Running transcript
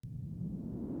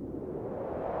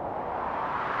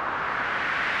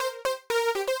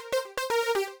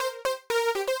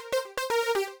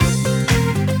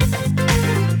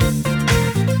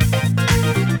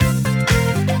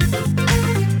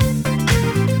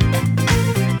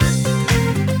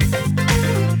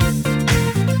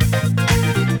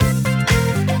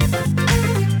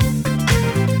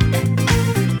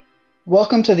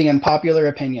Welcome to the Unpopular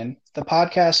Opinion, the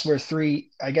podcast where three,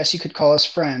 I guess you could call us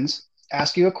friends,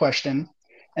 ask you a question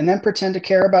and then pretend to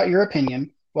care about your opinion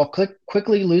while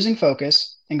quickly losing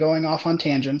focus and going off on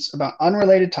tangents about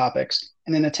unrelated topics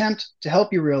in an attempt to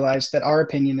help you realize that our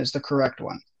opinion is the correct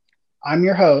one. I'm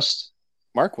your host,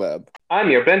 Mark Webb.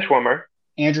 I'm your bench warmer.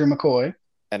 Andrew McCoy.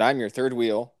 And I'm your third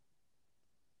wheel,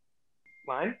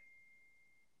 Line?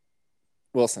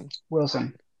 Wilson.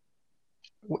 Wilson.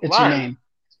 It's Line. your name.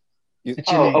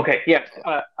 It's your Oh, name. okay. Yes.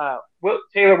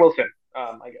 Taylor Wilson,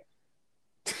 I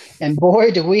guess. And boy,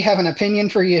 do we have an opinion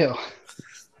for you.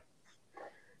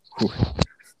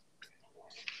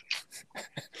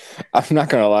 I'm not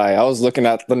gonna lie. I was looking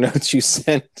at the notes you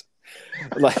sent,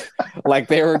 like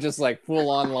they were just like full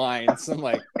on lines. I'm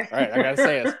like, all right, I gotta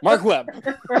say it. Mark Webb.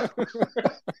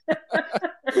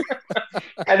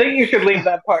 I think you should leave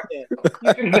that part in.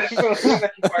 You should leave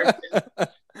that part in.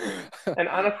 And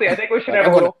honestly, I think we should have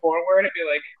a little forward and be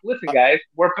like, listen, guys,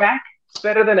 we're back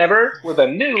better than ever with a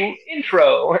new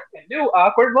intro and new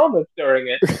awkward moments during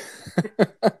it.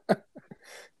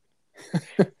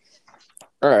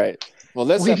 All right. Well,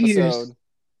 this episode...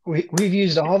 We've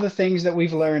used all the things that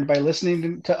we've learned by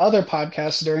listening to other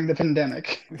podcasts during the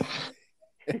pandemic.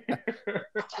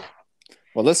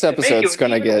 Well, this episode's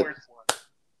going to get...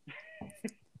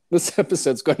 This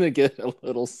episode's going to get a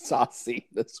little saucy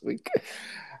this week.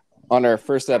 On our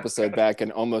first episode back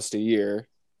in almost a year,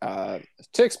 to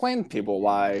explain to people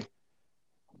why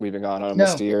we've been gone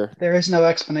almost a year. There is no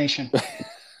explanation.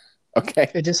 Okay.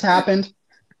 It just happened.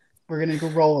 We're going to go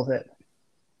roll with it.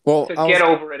 Well, so get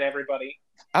over it, everybody.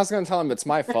 I was going to tell him it's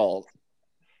my fault.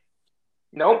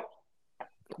 Nope.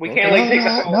 We can't take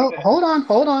that. No, hold on.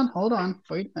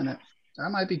 Wait a minute. That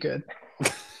might be good.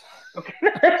 Okay.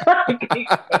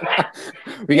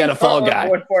 We got a fall guy.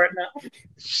 Going for it now.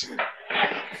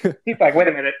 He's like, wait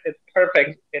a minute, it's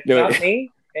perfect. It's not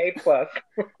me. A+.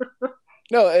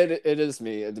 No, it is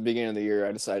me. At the beginning of the year,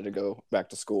 I decided to go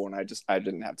back to school, and I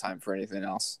didn't have time for anything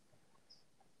else.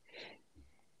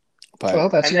 But, well,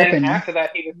 that's your opinion. After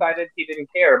that, he decided he didn't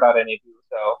care about any of you.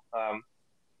 So,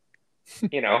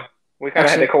 we kind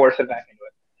of had to coerce him back into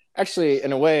it. Actually,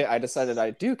 in a way, I decided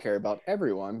I do care about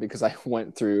everyone because I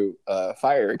went through a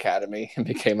fire academy and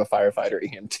became a firefighter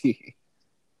EMT.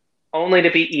 Only to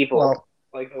be evil,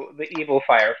 like the evil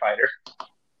firefighter.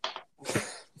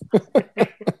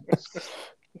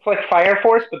 It's like Fire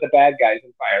Force, but the bad guys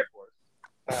in Fire Force.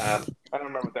 I don't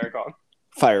remember what they're called.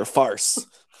 Fire Farce.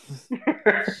 I'm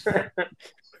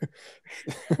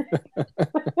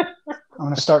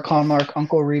going to start calling Mark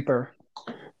Uncle Reaper.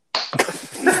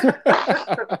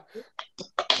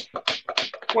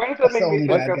 Why does that make me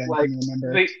think of like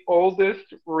the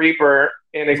oldest Reaper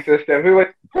in existence? Who's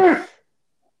like,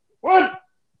 what?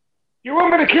 You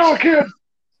want me to kill a kid?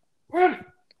 What?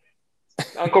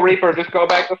 Uncle Reaper, just go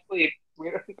back to sleep.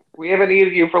 We haven't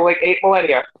needed you for like 8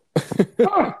 millennia.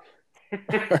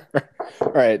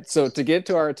 All right, so to get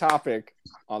to our topic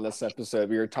on this episode,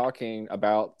 we are talking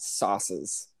about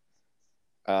sauces.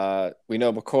 We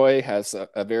know McCoy has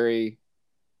a very,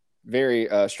 very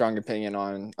strong opinion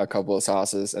on a couple of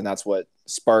sauces, and that's what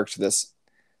sparked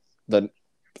the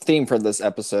theme for this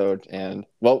episode. And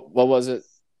what was it,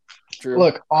 Drew?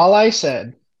 Look, all I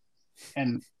said,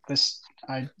 and this,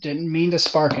 I didn't mean to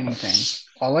spark anything.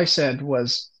 All I said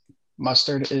was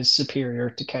mustard is superior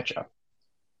to ketchup.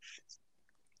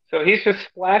 So he's just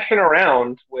splashing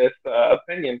around with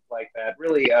opinions like that,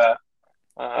 really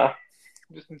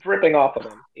just dripping off of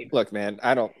him. Look, man,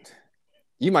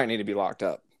 you might need to be locked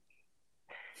up.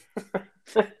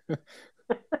 But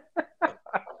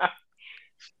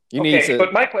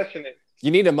my question is,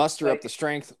 you need to muster up the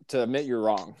strength to admit you're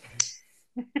wrong.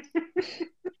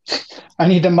 I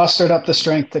need to muster up the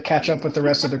strength to catch up with the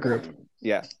rest of the group.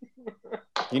 Yeah.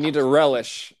 You need to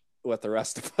relish with the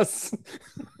rest of us.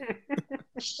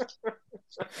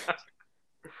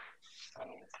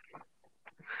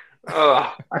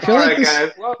 I feel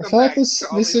like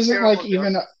this isn't like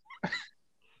even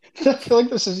I feel like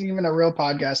this isn't even a real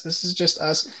podcast. This is just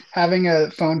us having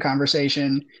a phone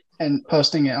conversation and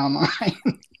posting it online.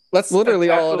 That's literally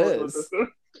all it is.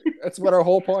 That's what our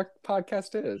whole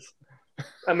podcast is.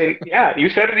 I mean, yeah, you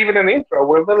said it even in the intro.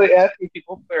 We're literally asking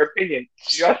people for their opinion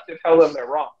just to tell them they're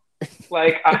wrong.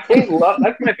 Like, that's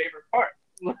my favorite part.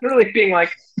 Literally being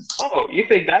like, oh, you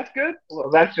think that's good?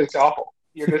 Well, that's just awful.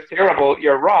 You're just terrible.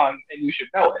 You're wrong, and you should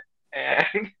know it.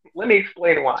 And let me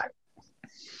explain why.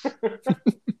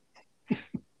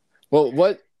 Well,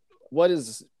 what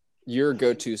is your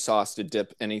go-to sauce to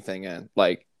dip anything in?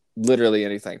 Like, literally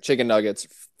anything. Chicken nuggets,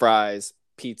 fries,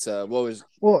 pizza. What was...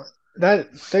 Well,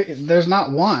 there's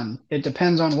not one. It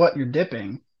depends on what you're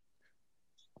dipping.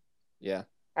 Yeah.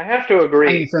 I have to agree.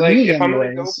 I mean, for Like, me, if I'm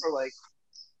gonna go anyways.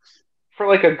 for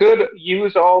like a good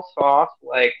use all sauce,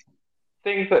 like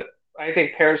things that I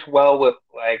think pairs well with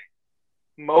like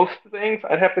most things,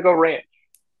 I'd have to go ranch.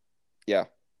 Yeah.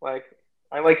 Like,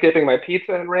 I like dipping my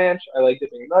pizza in ranch. I like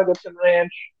dipping nuggets in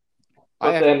ranch. I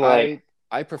But have then, like,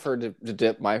 I prefer to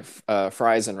dip my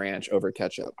fries in ranch over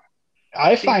ketchup.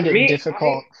 I see, find for it me,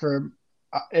 difficult for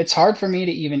it's hard for me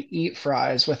to even eat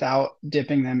fries without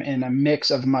dipping them in a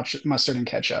mix of mustard and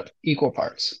ketchup, equal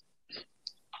parts.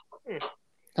 hmm,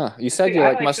 Huh. You said see, you I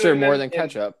like like mustard doing more them than in.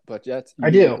 ketchup, but yet I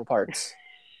you eat do. equal parts.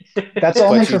 That's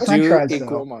only But you for French do fries, equal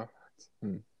though. more.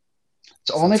 Hmm.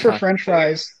 It's only Sounds for fun. French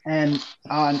fries and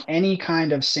on any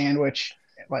kind of sandwich,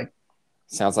 like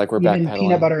Sounds like we're even peanut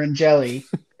backpedaling. butter and jelly.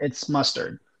 It's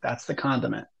mustard. That's the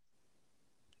condiment.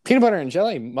 Peanut butter and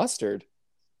jelly mustard.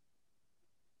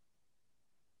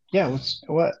 Yeah.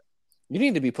 What? You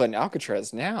need to be put in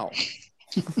Alcatraz now.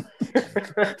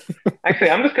 Actually,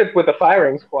 I'm just good with the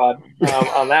firing squad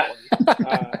on that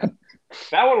one.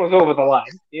 That one was over the line.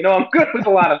 You know, I'm good with a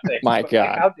lot of things, My but like,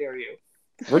 God. how dare you?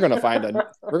 We're gonna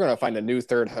find a new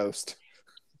third host.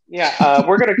 Yeah,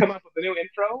 we're gonna come up with a new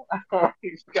intro. I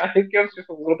think give us just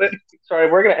a little bit. Sorry,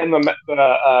 we're gonna end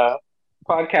the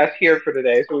podcast here for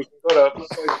today, so we can go to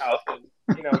McCoy's house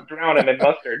and drown him in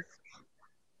mustard.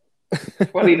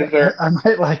 It's what he deserves. I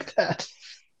might like that.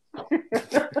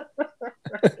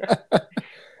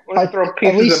 Let's throw At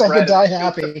pieces least of I bread could die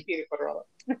and scoop some happy. peanut butter on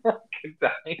it. Could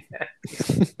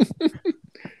die.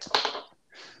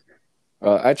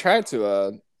 I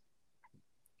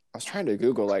was trying to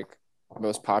Google like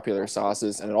most popular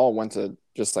sauces, and it all went to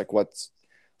just like what's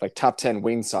like top 10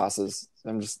 wing sauces.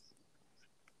 I was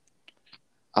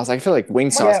like, I feel like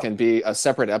wing sauce Yeah, can be a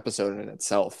separate episode in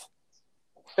itself.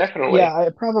 Definitely. yeah, I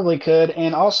probably could.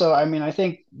 And also, I mean, I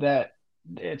think that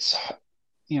it's,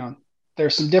 you know,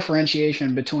 there's some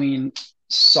differentiation between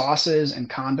sauces and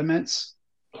condiments.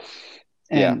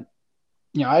 Yeah, And,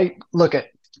 I look at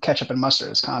ketchup and mustard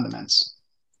as condiments.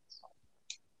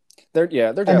 they're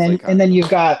And definitely then you've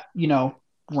got,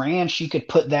 ranch, you could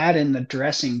put that in the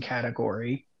dressing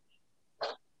category But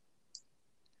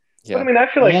I yeah. mean, I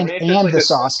feel like ranch is and like the a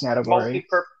sauce category.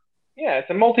 multi-purpose. Yeah, it's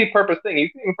a multi-purpose thing. You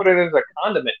can even put it as a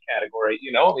condiment category.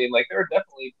 I mean, like there are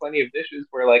definitely plenty of dishes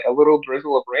where like a little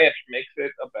drizzle of ranch makes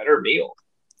it a better meal.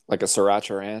 Like a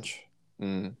sriracha ranch.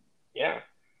 Mm. Yeah,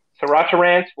 sriracha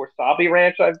ranch, wasabi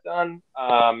ranch, I've done.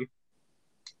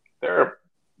 There are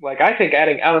like I think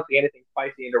adding honestly anything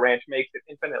spicy into ranch makes it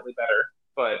infinitely better.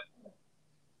 But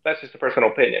that's just a personal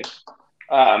opinion.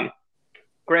 Um,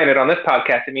 Granted, on this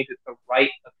podcast, it means it's the right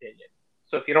opinion.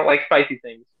 So if you don't like spicy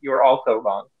things, you're also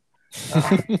wrong.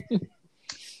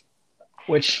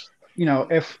 Which,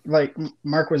 if like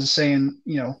Mark was saying,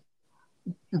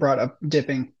 brought up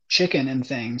dipping chicken in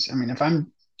things. I mean, if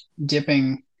I'm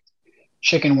dipping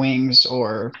chicken wings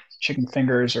or chicken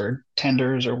fingers or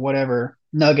tenders or whatever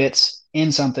nuggets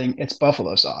in something, it's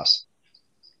buffalo sauce.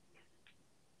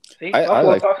 See, I buffalo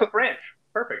like sauce with ranch,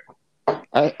 perfect.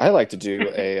 I like to do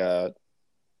a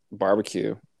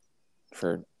barbecue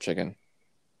for chicken.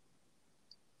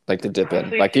 Like to dip in,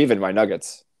 Honestly, like even my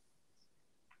nuggets.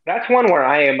 that's one where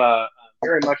I am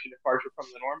very much a departure from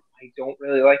the norm. I don't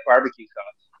really like barbecue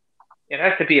sauce. It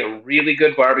has to be a really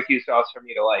good barbecue sauce for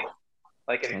me to like.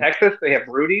 Like in Texas, they have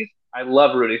Rudy's. I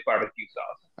love Rudy's barbecue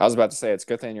sauce. I was about to say it's a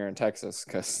good thing you're in Texas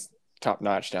because top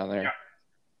notch down there. Yeah.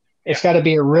 It's got to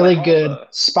be a really Like good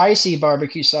spicy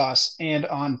barbecue sauce and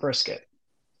on brisket.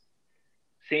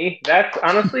 See, that's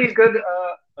honestly a good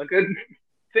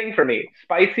thing for me.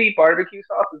 Spicy barbecue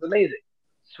sauce is amazing.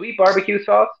 Sweet barbecue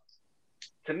sauce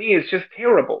to me is just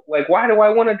terrible. Like, why do I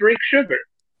want to drink sugar?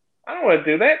 I don't want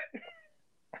to do that.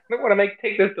 I don't want to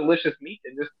take this delicious meat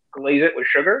and just glaze it with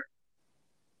sugar.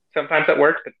 Sometimes that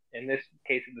works, but in this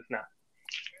case, it does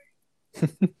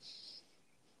not.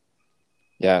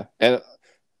 Yeah,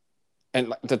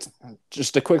 and that's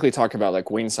just to quickly talk about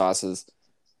like wing sauces.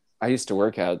 I used to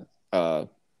work at a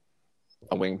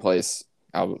wing place.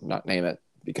 I will not name it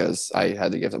because I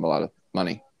had to give them a lot of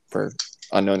money for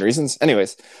unknown reasons.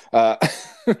 Anyways,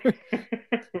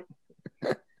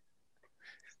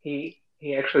 he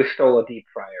actually stole a deep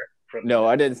fryer from. No,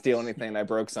 I didn't steal anything. I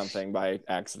broke something by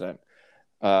accident.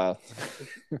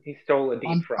 He stole a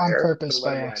deep fryer on purpose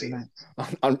by accident.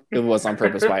 It was on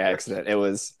purpose by accident. It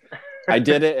was. I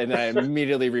did it and I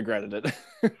immediately regretted it.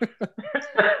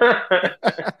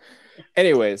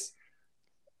 Anyways,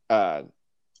 I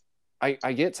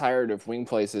get tired of wing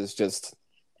places just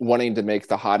wanting to make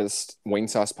the hottest wing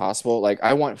sauce possible. Like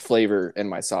I want flavor in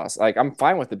my sauce. Like I'm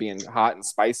fine with it being hot and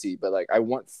spicy, but like I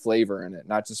want flavor in it,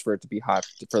 not just for it to be hot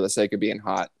for the sake of being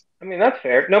hot. I mean, that's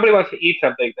fair. Nobody wants to eat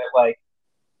something that, like,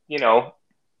 you know,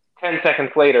 10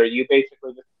 seconds later, you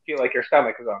basically just feel like your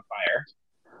stomach is on fire.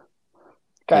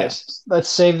 Guys, let's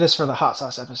save this for the hot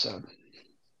sauce episode.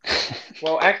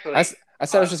 Well, actually, I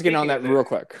said I was just getting on speaking that of real this,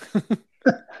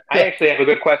 quick. I actually have a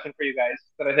good question for you guys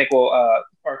that I think will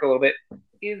spark a little bit.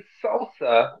 Is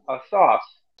salsa a sauce?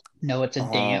 No, it's a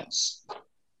Uh, dance.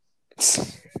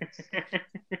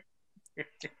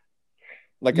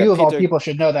 Like You a of all pita, people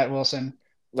should know that, Wilson.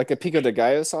 like a pico de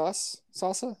gallo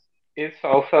salsa. Is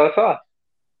salsa a sauce?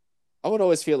 I would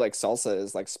always feel like salsa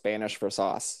is like Spanish for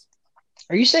sauce.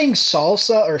 Are you saying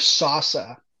salsa or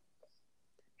salsa?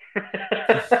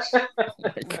 Oh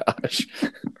my gosh.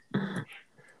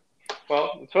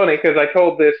 Well, it's funny because I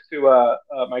told this to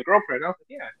my girlfriend. I was like,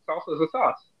 "Yeah, salsa is a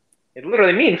sauce. It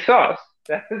literally means sauce.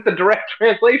 That is the direct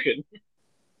translation."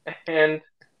 And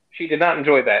she did not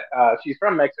enjoy that. She's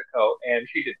from Mexico, and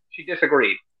she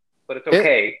disagreed. But it's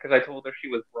okay because I told her she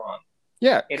was wrong.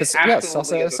 Yeah, It because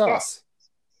absolutely salsa is is a sauce.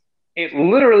 It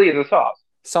literally is a sauce.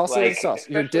 Salsa Like, is sauce.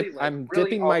 especially like I'm really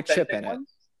dipping my chip authentic in it. ones.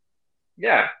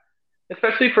 Yeah,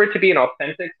 especially for it to be an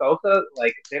authentic salsa.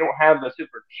 Like they don't have the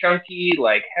super chunky,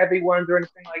 like heavy ones or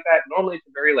anything like that. Normally, it's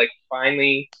a very like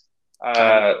finely,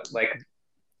 like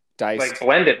Diced.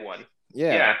 blended one.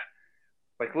 Yeah. Yeah.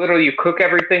 Like literally, you cook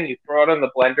everything, you throw it in the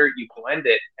blender, you blend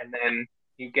it, and then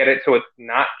you get it so it's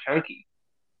not chunky.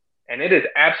 And it is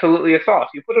absolutely a sauce.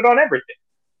 You put it on everything.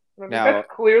 I mean, Now- that's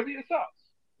clearly a sauce.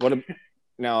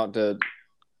 Now to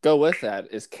go with that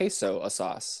is queso a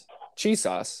sauce? Cheese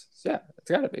sauce. Yeah, it's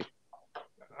got to be.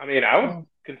 I mean, I would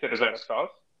consider that a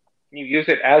sauce. You use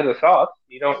it as a sauce.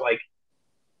 You don't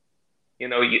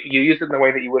you use it in the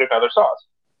way that you would another sauce.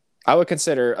 I would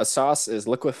consider a sauce is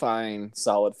liquefying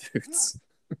solid foods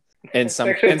in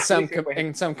some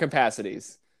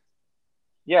capacities.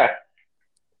 Yeah.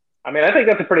 I mean, I think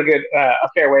that's a pretty good, a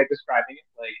fair way of describing it.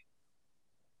 Like,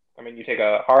 I mean, you take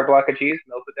a hard block of cheese,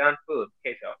 melt it down, boom,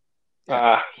 queso.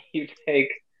 Yeah. You take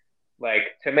like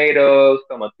tomatoes,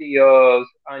 tomatillos,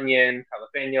 onions,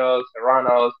 jalapenos,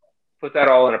 serranos, put that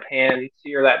all in a pan,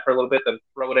 sear that for a little bit, then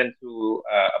throw it into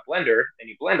a blender, and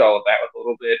you blend all of that with a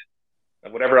little bit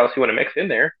of whatever else you want to mix in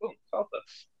there. Boom, salsa.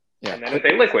 Yeah. And then it's a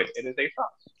liquid. It is a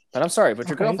sauce. But I'm sorry, but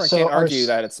your Okay, girlfriend so can't our argue s-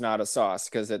 that it's not a sauce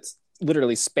because it's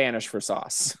literally Spanish for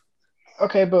sauce.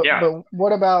 Okay, but Yeah. but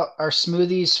what about our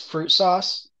smoothies fruit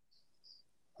sauce?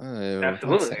 Oh,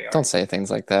 Absolutely. don't say things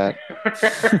like that.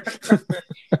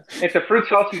 It's a fruit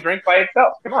sauce you drink by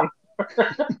itself. Come on.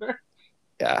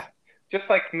 Yeah. Just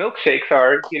like milkshakes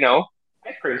are,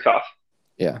 ice cream sauce.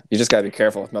 Yeah. You just got to be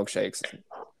careful with milkshakes.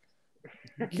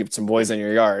 Keep some boys in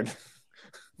your yard.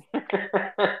 I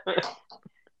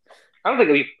don't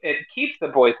think it keeps the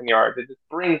boys in yards. It just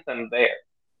brings them there.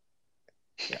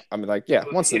 Yeah. I mean, like, yeah,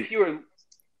 once If you were,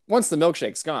 the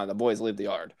milkshake's gone, the boys leave the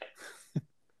yard.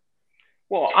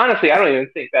 well, honestly, I don't even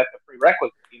think that's a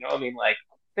prerequisite. I mean, like,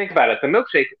 think about it. The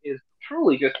milkshake is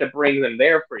truly just to bring them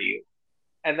there for you.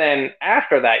 And then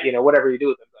after that, whatever you do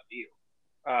with them is up to you.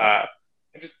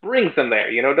 It just brings them there.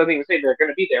 It doesn't even say they're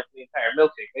going to be there for the entire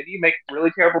milkshake. Maybe you make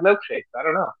really terrible milkshakes. I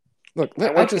don't know. Look,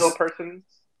 I once knew a person.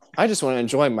 I just want to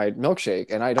enjoy my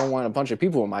milkshake, and I don't want a bunch of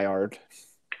people in my yard.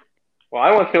 Well,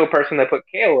 I once knew a person that put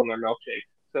kale in their milkshake.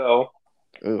 So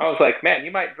Ooh. I was like, man,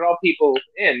 you might draw people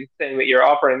in saying that you're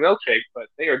offering milkshake, but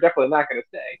they are definitely not going to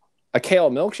stay. A kale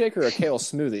milkshake or a kale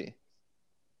smoothie?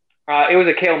 It was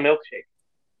a kale milkshake.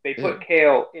 They put Ew.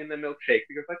 kale in the milkshake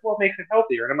because, like, well, it makes it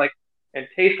healthier. And I'm like, and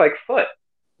tastes like foot.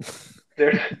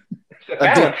 There's a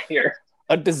balance here.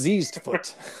 A diseased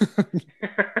foot.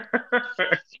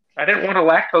 I didn't want a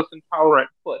lactose intolerant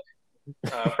foot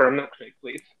for a milkshake,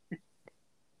 please.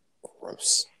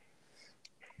 Gross.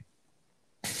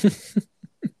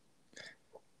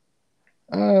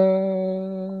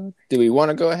 Do we want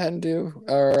to go ahead and do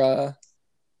our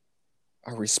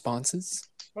responses?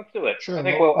 Let's do it. Sure. I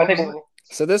think we'll.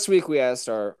 So this week we asked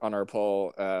on our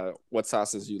poll what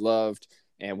sauces you loved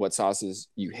and what sauces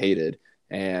you hated,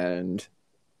 and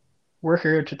We're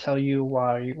here to tell you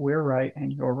why we're right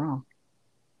and you're wrong.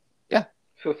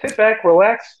 So sit back,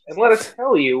 relax, and let us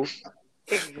tell you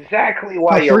exactly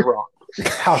why you're wrong.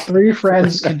 How three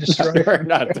friends can destroy. we're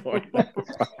not doing that.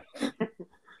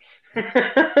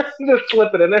 Just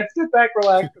slip it in there. Sit back,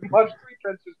 relax, and watch three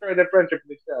friends destroy their friendship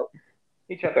with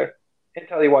each other, and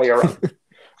tell you why you're wrong.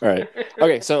 All right.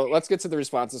 Okay, so let's get to the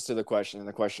responses to the question. And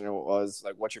the question was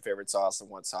like, what's your favorite sauce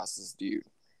and what sauces do you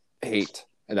hate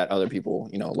and that other people,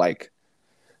 like?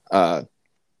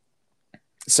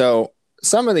 So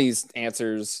some of these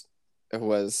answers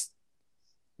was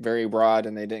very broad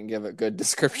and they didn't give a good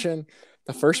description.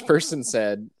 The first person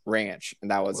said ranch,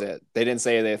 and that was it. They didn't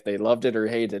say if they loved it or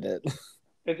hated it.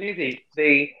 It's easy.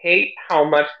 They hate how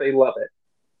much they love it.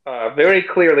 Very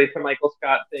clearly, it's a Michael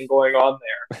Scott thing going on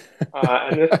there.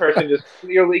 And this person just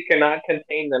clearly cannot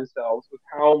contain themselves with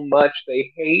how much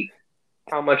they hate,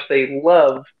 how much they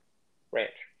love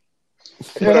ranch.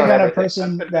 They're the kind of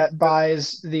person that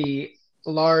buys the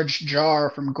large jar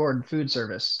from Gordon Food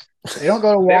Service. They don't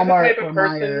go to Walmart or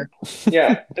Meijer.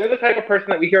 Yeah, they're the type of person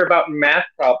that we hear about in math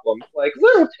problems. Like,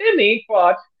 little Timmy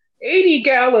bought 80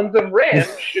 gallons of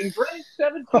ranch and drank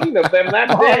 17 of them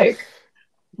that day.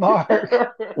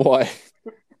 Mark. What?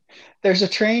 There's a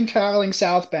train traveling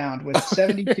southbound with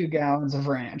 72 gallons of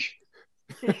ranch.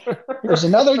 There's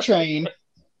another train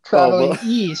traveling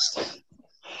east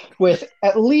with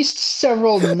at least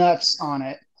several nuts on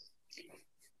it.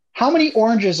 How many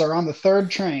oranges are on the third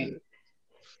train?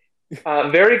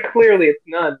 Very clearly, it's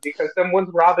none, because someone's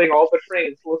robbing all the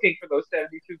trains looking for those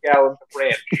 72 gallons of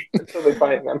ranch. And so they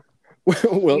find them.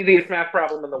 Easiest math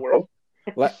problem in the world.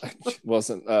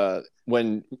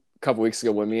 When a couple weeks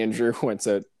ago when me and Drew went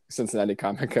to Cincinnati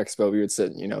Comic Expo, we would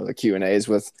sit, the Q&As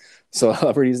with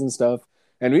celebrities and stuff,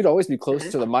 and we'd always be close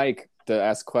to the mic to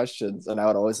ask questions, and I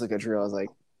would always look at Drew. I was like,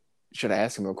 should I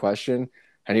ask him a question?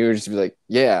 And he would just be like,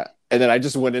 yeah. And then I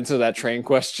just went into that train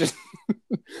question.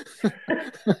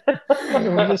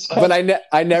 But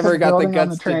I never got the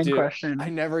guts to do it. I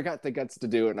never got the guts to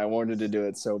do it, and I wanted to do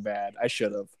it so bad. I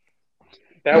should have.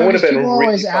 That would have been people really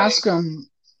always funny. Ask them,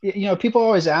 people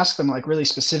always ask them like really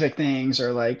specific things,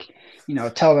 or like,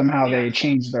 tell them how they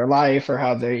changed their life, or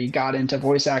how they got into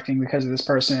voice acting because of this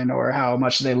person, or how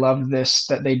much they loved this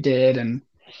that they did. And,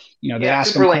 they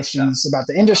ask them questions about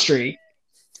the industry.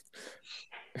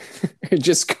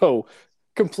 Just go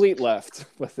complete left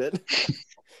with it.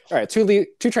 All right, two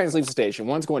trains leave the station.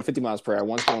 One's going 50 miles per hour.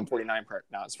 One's going 49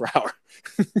 miles per hour.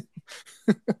 I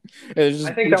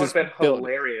think that would have been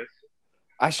hilarious.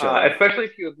 I should, especially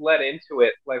if you had led into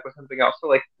it like with something else.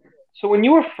 So when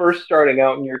you were first starting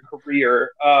out in your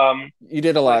career, you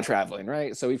did a lot of traveling,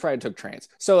 right? So we probably took trains.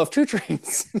 So if two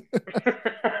trains,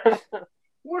 what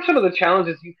were some of the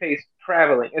challenges you faced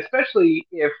traveling, especially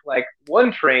if like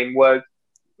one train was,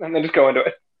 and then just go into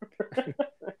it.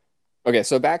 Okay,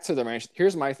 so back to the ranch.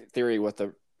 Here's my theory with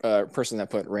the person that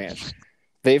put ranch.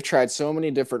 They've tried so many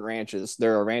different ranches.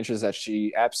 There are ranches that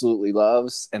she absolutely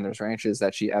loves, and there's ranches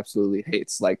that she absolutely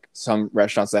hates. Like some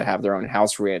restaurants that have their own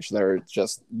house ranch that are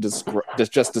just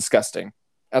disgusting.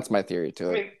 That's my theory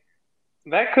to it. I mean,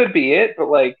 that could be it, but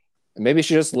like maybe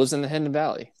she just lives in the Hidden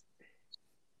Valley.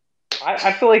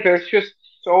 I feel like there's just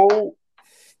so.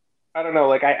 I don't know.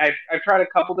 Like I've tried a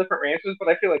couple different ranches, but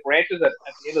I feel like ranches at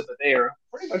the end of the day are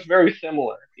pretty much very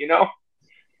similar.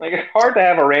 Like it's hard to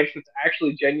have a ranch that's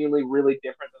actually genuinely really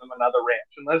different than another ranch,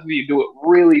 unless you do it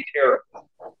really terribly.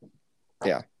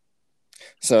 Yeah.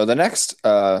 So the next.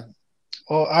 Well,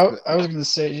 I was going to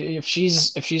say if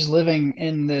she's living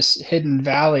in this hidden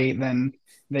valley, then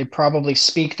they probably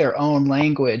speak their own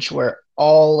language where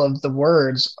all of the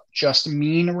words just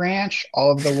mean ranch.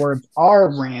 All of the words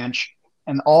are ranch.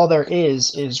 And all there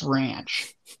is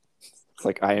ranch. It's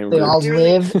like I am. They all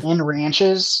live in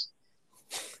ranches.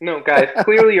 No, guys,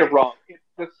 clearly you're wrong. It's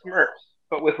the Smurfs,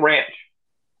 but with ranch.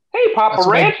 Hey, Papa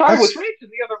Ranch, I was ranching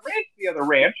the other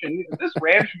ranch, and this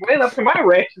ranch went up to my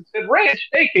ranch and said, "Ranch,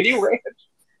 hey, can you ranch?"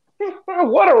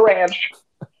 What a ranch!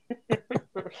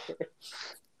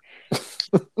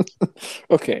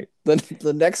 Okay,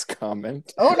 the next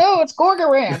comment. Oh no, it's Gorga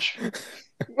Ranch.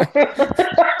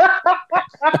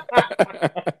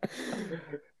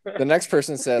 The next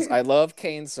person says, I love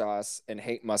cane sauce and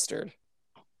hate mustard.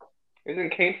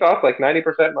 Isn't cane sauce like 90%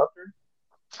 mustard?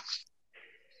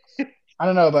 I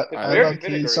don't know, but I love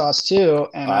cane sauce too,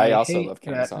 and I also hate love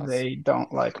cane that sauce. They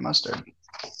don't like mustard.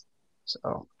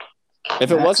 So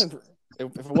if it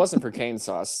wasn't for cane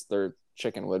sauce, their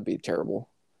chicken would be terrible.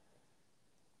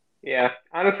 Yeah,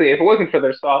 honestly, if it wasn't for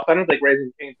their sauce, I don't think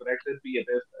Raising Cane's would actually be a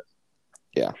business.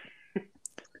 Yeah.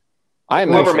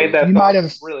 Whoever made that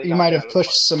you might have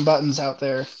pushed some buttons out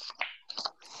there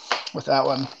with that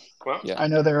one. Well, yeah. I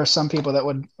know there are some people that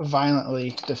would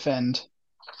violently defend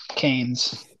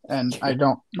Cane's, and I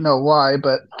don't know why,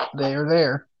 but they are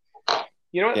there.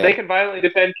 You know what? Yeah. They can violently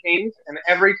defend Cane's, and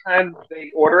every time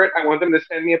they order it, I want them to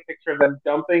send me a picture of them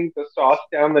dumping the sauce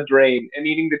down the drain and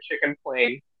eating the chicken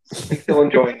plain and still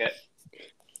enjoying it.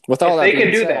 With all if they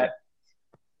can do that.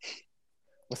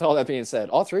 With all that being said,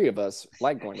 all three of us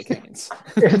like going to Cane's.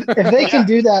 if they can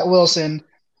do that, Wilson,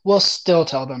 we'll still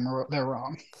tell them they're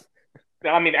wrong.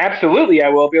 I mean, absolutely, I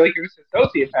will be like, you're just a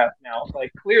sociopath now.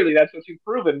 Like, clearly, that's what you've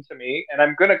proven to me, and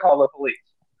I'm gonna call the police.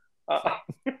 All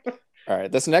right,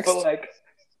 this next. But like,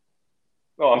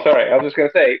 Oh, I'm sorry. I was just gonna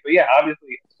say, but yeah, obviously,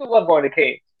 I still love going to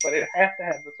Cane's, but it has to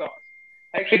have the sauce.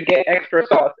 I actually get extra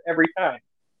sauce every time,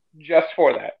 just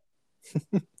for that.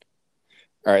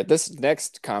 All right, this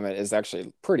next comment is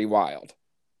actually pretty wild.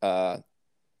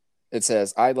 It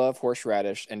says, "I love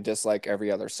horseradish and dislike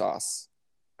every other sauce."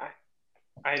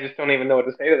 I just don't even know what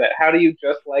to say to that. How do you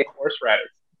just like horseradish?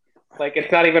 Like,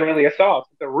 it's not even really a sauce;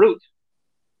 it's a root.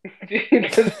 You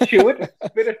just chew it and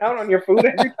spit it out on your food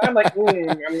every time. Like,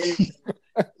 bleh.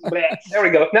 There we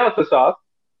go. Now it's a sauce.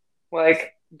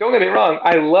 Like, don't get me wrong.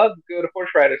 I love good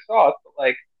horseradish sauce, but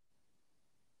like,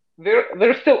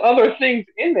 there's still other things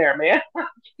in there, man.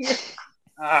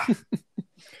 Ah,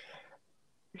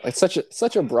 It's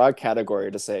such a broad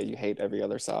category to say you hate every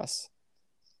other sauce.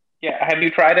 yeah. Have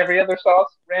you tried every other sauce,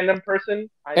 random person?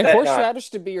 I And bet not. horseradish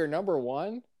to be your number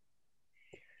one?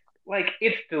 Like,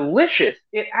 it's delicious.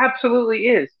 It absolutely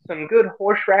is. Some good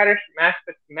horseradish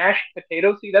mashed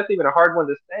potatoes. See, that's even a hard one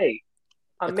to say.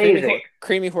 A Amazing.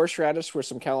 creamy horseradish with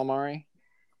some calamari?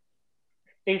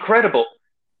 Incredible.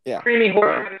 Yeah. Creamy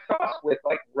horseradish sauce with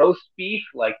like roast beef,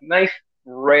 like nice,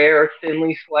 rare,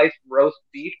 thinly sliced roast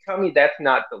beef. Tell me that's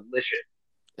not delicious.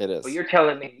 It is. But you're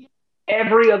telling me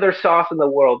every other sauce in the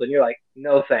world, and you're like,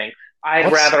 no thanks.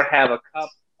 I'd rather have a cup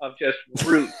of just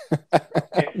root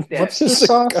instead. What's the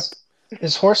sauce?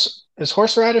 Is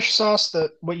horseradish sauce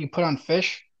what you put on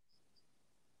fish?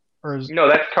 Or is No,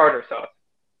 that's tartar sauce.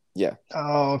 Yeah.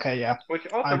 Oh, okay, yeah. Which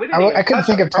also we didn't even I couldn't touch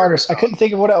think on of tartar. sauce. I couldn't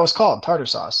think of what it was called. Tartar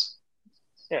sauce.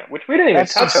 Yeah, which we didn't even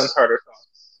That's touch on just- tartar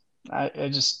sauce. I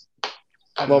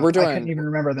don't Well, know. we're I doing- couldn't even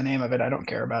remember the name of it. I don't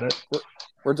care about it.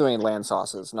 We're doing land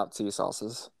sauces, not sea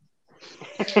sauces.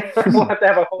 We'll have to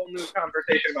have a whole new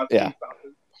conversation about Yeah. sea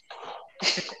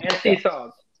sauces and sea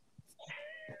sauce.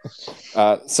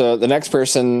 So the next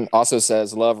person also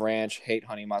says, "Love ranch, hate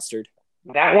honey mustard."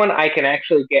 That one I can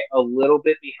actually get a little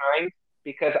bit behind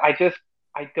because I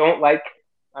don't like.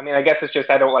 I mean, I guess it's just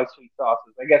I don't like sweet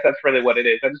sauces. I guess that's really what it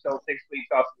is. I just don't think sweet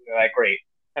sauces are that great,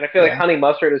 and I feel like Yeah. honey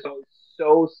mustard is always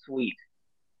so sweet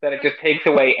that it just takes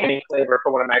away any flavor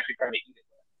from what I'm actually trying to eat it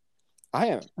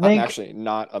with. I'm think- actually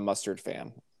not a mustard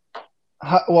fan.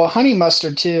 Well, honey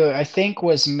mustard too, I think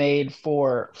was made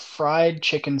for fried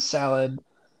chicken salad,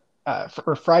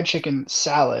 for fried chicken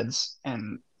salads,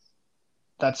 and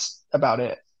that's about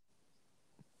it.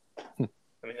 I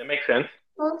mean, that makes sense.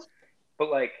 But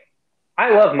like,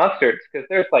 I love mustards because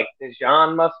there's like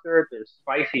Dijon mustard, there's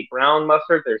spicy brown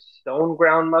mustard, there's stone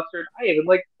ground mustard. I even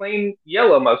like plain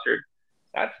yellow mustard.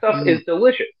 That stuff is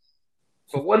delicious.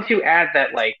 But once you add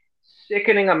that like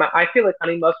sickening amount, I feel like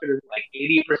honey mustard is like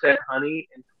 80% honey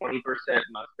and 20%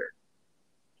 mustard.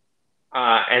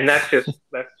 And that's just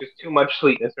too much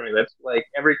sweetness for me. That's like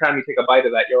every time you take a bite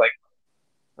of that, you're like,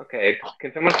 okay,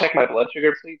 can someone check my blood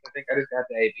sugar, please? I think I just got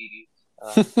diabetes.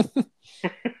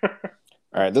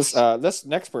 All right, this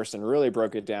next person really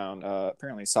broke it down.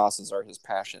 Apparently, sauces are his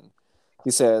passion.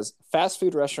 He says, "Fast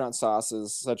food restaurant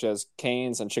sauces such as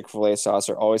Cane's and Chick-fil-A sauce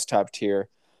are always top tier.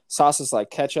 Sauces like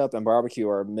ketchup and barbecue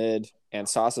are mid, and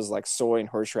sauces like soy and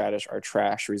horseradish are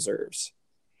trash reserves."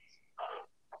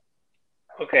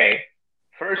 Okay,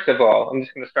 first of all, I'm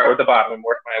just going to start with the bottom and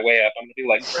work my way up. I'm going to do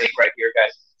like break right here,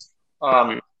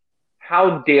 guys.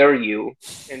 How dare you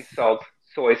insult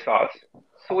soy sauce?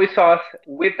 Soy sauce,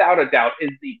 without a doubt,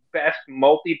 is the best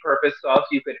multi-purpose sauce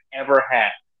you could ever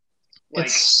have. Like,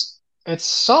 It's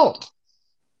salt.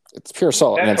 It's pure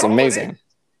salt, and That's it's all it amazing. is.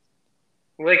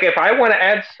 like if I want to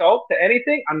add salt to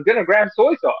anything, I'm going to grab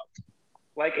soy sauce.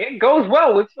 Like, it goes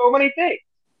well with so many things.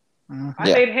 Mhm. I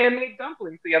Yeah. made handmade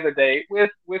dumplings the other day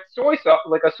with soy sauce,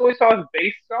 like a soy sauce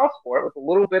based sauce for it, with a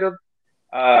little bit of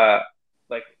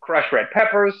like crushed red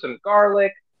peppers, some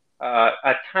garlic,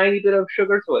 a tiny bit of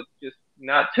sugar, so it's just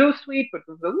not too sweet, but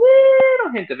there's a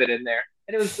little hint of it in there,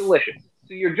 and it was delicious.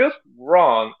 So you're just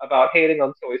wrong about hating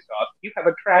on soy sauce. You have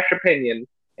a trash opinion,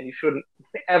 and you shouldn't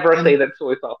ever say that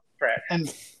soy sauce is trash.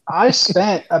 And I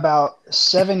spent about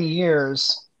 7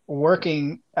 years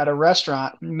working at a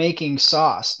restaurant making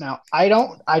sauce. Now, I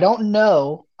don't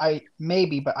know,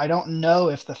 but I don't know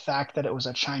if the fact that it was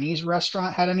a Chinese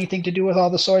restaurant had anything to do with all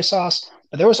the soy sauce,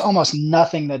 but there was almost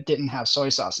nothing that didn't have soy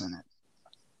sauce in it.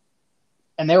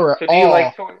 And they were So do you all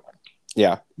like soy?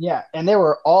 yeah, and they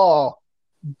were all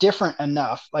different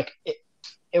enough. Like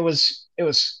it was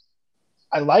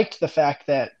I liked the fact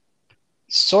that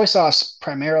soy sauce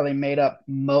primarily made up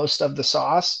most of the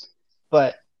sauce,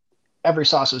 but every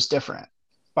sauce was different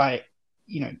by,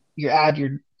 you add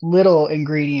your little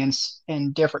ingredients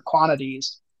in different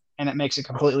quantities and it makes a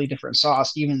completely different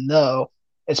sauce, even though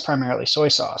it's primarily soy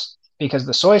sauce, because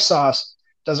the soy sauce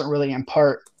doesn't really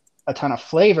impart a ton of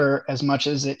flavor as much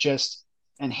as it just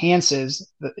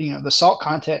enhances the salt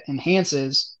content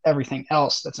enhances everything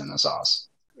else that's in the sauce.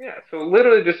 Yeah, so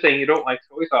literally just saying you don't like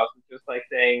soy sauce is just like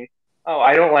saying, "Oh,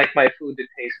 I don't like my food to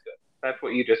taste good." That's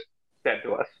what you just said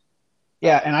to us.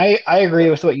 Yeah, and I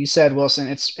agree with what you said, Wilson.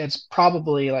 It's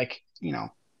probably like,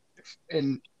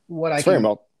 in what I It's very can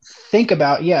well. think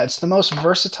about, yeah, it's the most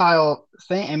versatile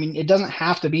thing. I mean, it doesn't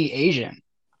have to be Asian.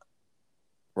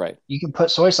 Right. You can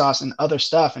put soy sauce in other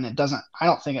stuff, and I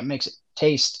don't think it makes it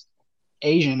taste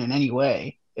Asian in any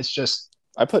way. It's just,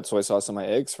 I put soy sauce in my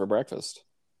eggs for breakfast.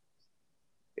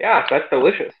 Yeah, that's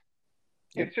delicious.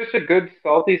 Yep. It's just a good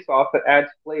salty sauce that adds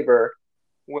flavor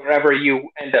wherever you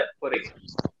end up putting it.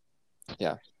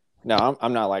 Yeah. No,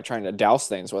 I'm not like trying to douse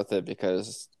things with it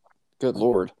because, good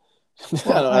Lord,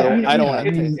 Well, I don't yeah, want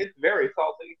to taste. It's very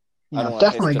salty. I don't want to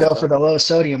taste definitely go ketchup. for the low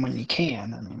sodium when you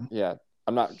can. I mean, Yeah,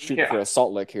 I'm not shooting Yeah. for a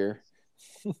salt lick here.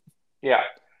 Yeah.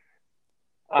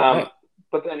 Right.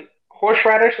 But then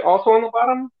horseradish also on the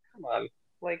bottom. Come on,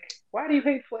 like, why do you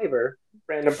hate flavor,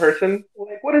 random person?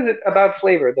 Like, what is it about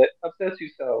flavor that upsets you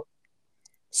so?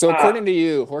 So according to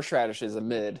you, horseradish is a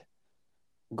mid,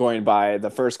 going by the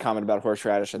first comment about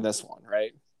horseradish and this one,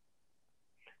 right?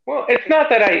 Well, it's not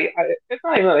that it's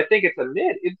not even that I think it's a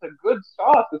mid. It's a good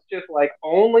sauce. It's just like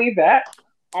only that.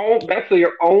 That's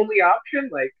your only option.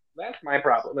 Like that's my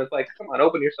problem. It's like, come on,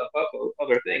 open yourself up to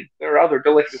other things. There are other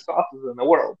delicious sauces in the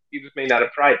world. You just may not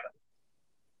have tried them.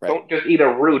 Right. Don't just eat a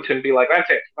root and be like, that's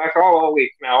it. That's all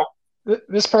week now.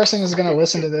 this person is going to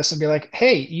listen to this and be like,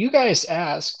 "Hey, you guys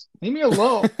asked. Leave me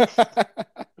alone."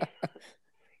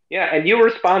 Yeah, and you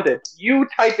responded. You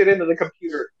typed it into the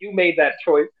computer. You made that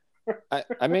choice.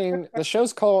 I mean, the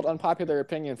show's called Unpopular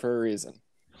Opinion for a reason.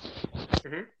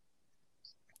 Mhm.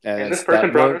 And And this it's person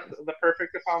that brought vote- us the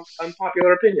perfect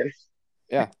unpopular opinion.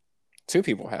 Yeah, 2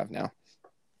 people have now.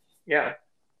 Yeah.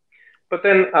 But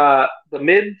then the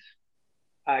mids,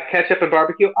 ketchup and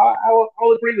barbecue,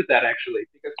 I'll agree with that actually,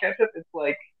 because ketchup is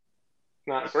like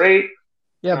not great,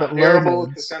 Yeah, not but terrible, low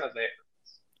it's just kind of there.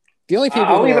 The only people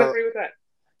I'll who even are agree with that.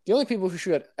 the only people who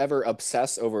should ever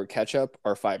obsess over ketchup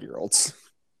are 5-year-olds.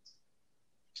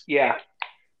 Yeah.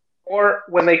 Or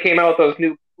when they came out with those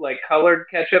new like colored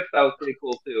ketchups, that was pretty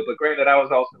cool too. But granted, I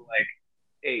was also like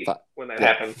 8 when that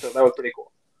happened, so that was pretty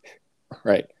cool.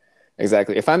 Right.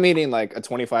 Exactly. If I'm meeting like a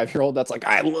 25-year-old that's like,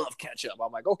 I love ketchup,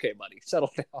 I'm like, okay, buddy,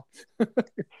 settle down.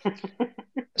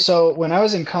 So when I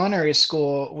was in culinary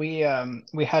school, we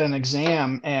had an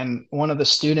exam, and one of the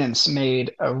students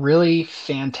made a really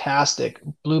fantastic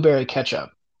blueberry ketchup,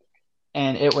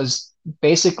 and it was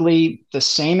basically the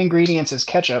same ingredients as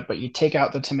ketchup, but you take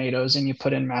out the tomatoes and you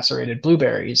put in macerated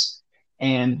blueberries,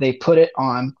 and they put it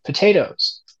on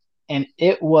potatoes, and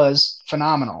it was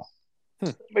phenomenal.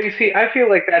 But you see, I feel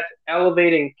like that's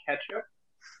elevating ketchup.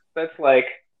 That's like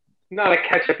not a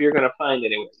ketchup you're gonna find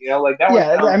anywhere. You know, like that.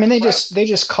 Yeah, I mean they crap.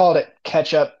 just called it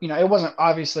ketchup. It wasn't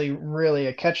obviously really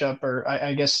a ketchup, or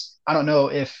I guess I don't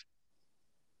know if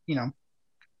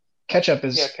ketchup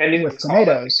is Can you with call that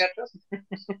the tomatoes.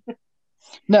 ketchup?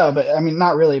 No, but I mean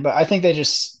not really. But I think they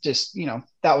just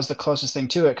that was the closest thing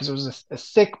to it, because it was a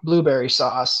thick blueberry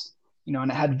sauce, and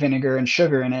it had vinegar and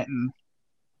sugar in it, and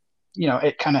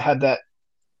it kind of had that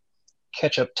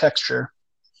ketchup texture.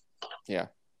 Yeah.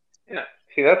 Yeah.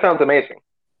 See, that sounds amazing.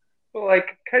 Well, like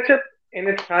ketchup in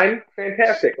its time,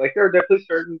 fantastic. Like there are definitely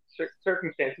certain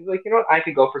circumstances. Like you know what, I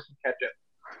could go for some ketchup.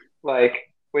 Like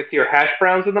with your hash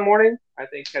browns in the morning, I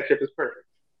think ketchup is perfect.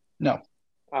 No.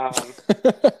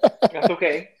 That's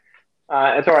okay.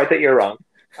 It's all right that you're wrong.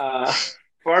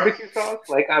 Barbecue sauce,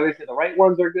 like obviously the right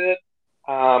ones are good.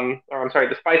 Or I'm sorry,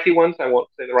 the spicy ones. I won't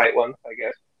say the right ones, I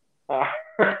guess.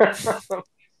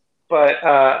 But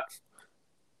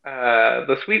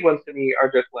the sweet ones to me are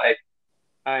just like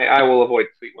I will avoid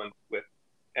sweet ones with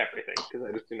everything because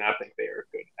I just do not think they are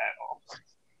good at all.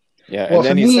 Yeah, Well, and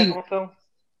then for you me, Also,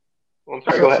 well, I'm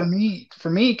sorry. Go ahead. for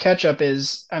me, ketchup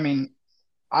is. I mean,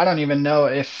 I don't even know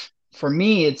if for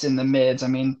me it's in the mids. I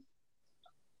mean,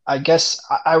 I guess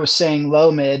I was saying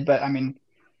low mid, but I mean,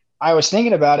 I was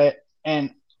thinking about it,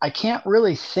 and I can't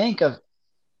really think of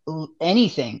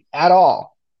anything at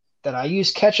all that I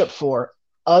use ketchup for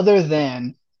other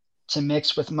than to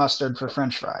mix with mustard for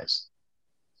French fries.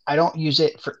 I don't use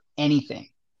it for anything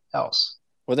else.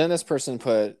 Well, then this person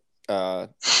put,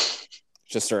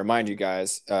 just to remind you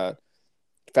guys,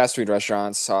 fast food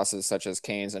restaurants, sauces such as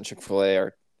Cane's and Chick-fil-A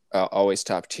are always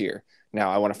top tier. Now,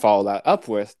 I want to follow that up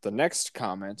with the next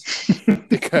comment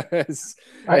because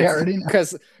I already know.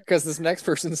 Because this next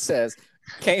person says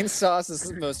Cane's sauce is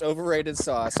the most overrated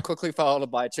sauce, quickly followed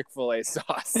by Chick-fil-A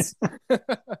sauce.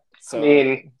 So, I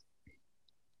mean,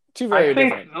 Two I very think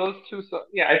different. those two.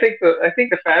 Yeah, I think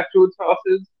the fast food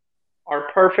sauces are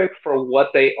perfect for what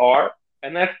they are,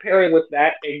 and that's pairing with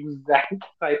that exact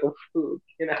type of food.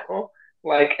 You know,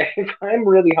 like if I'm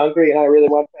really hungry and I really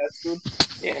want fast food,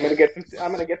 yeah, I'm gonna get some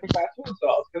fast food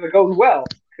sauce because it goes well.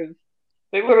 Because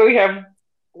they literally have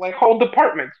like whole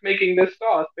departments making this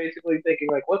sauce, basically thinking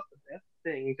like, what's the best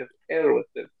thing to pair with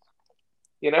this?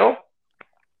 You know,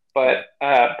 but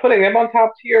Yeah. putting them on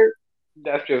top tier,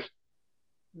 that's just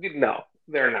no,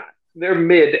 they're not. They're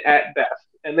mid at best,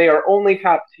 and they are only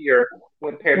top tier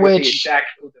when paired with the Which exact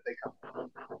food that they come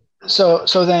from.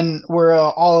 so then we're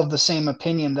all of the same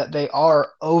opinion that they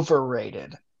are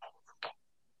overrated.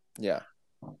 Yeah.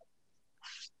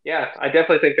 Yeah, I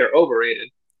definitely think they're overrated.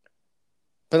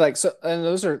 But like so and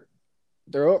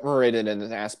they're overrated in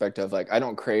an aspect of like I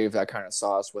don't crave that kind of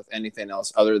sauce with anything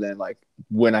else other than like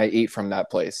when I eat from that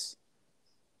place.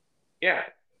 Yeah,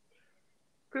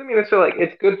 I mean, it's like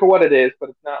it's good for what it is, but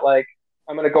it's not like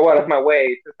I'm gonna go out of my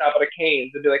way to stop at a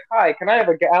Cane's and be like, "Hi, can I have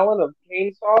a gallon of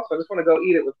cane sauce? I just want to go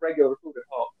eat it with regular food at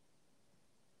home."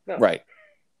 No, Right.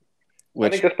 I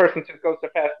think Which this person just goes to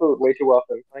fast food way too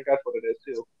often. I think that's what it is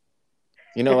too.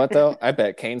 you know what though? I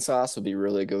bet cane sauce would be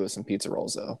really good with some pizza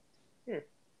rolls though.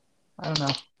 I don't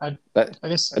know. But I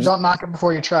guess I just don't knock it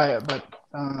before you try it, but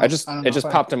I don't know. I don't it know just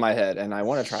if popped in my head and I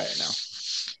want to try it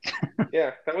now.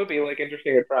 Yeah, that would be like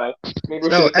interesting to try. Maybe we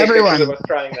So should take everyone- pictures of us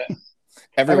trying that.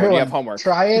 Everyone, you have homework.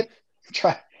 Try it,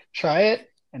 try it,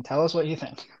 and tell us what you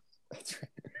think.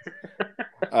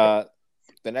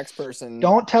 The next person.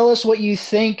 Don't tell us what you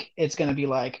think it's going to be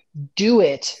like. Do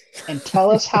it and tell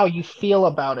us how you feel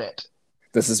about it.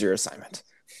 This is your assignment.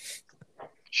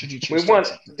 Should you We choose to want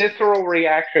accept it. visceral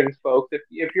reactions, folks.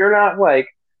 If you're not like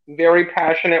very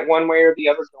passionate one way or the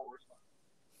other, don't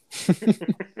respond.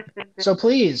 So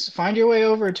please find your way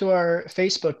over to our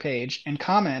Facebook page and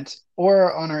comment,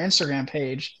 or on our Instagram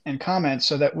page and comment,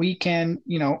 so that we can,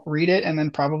 read it and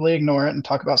then probably ignore it and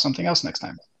talk about something else next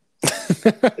time.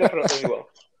 Definitely will.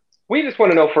 We just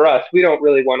want to know for us. We don't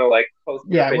really want to like post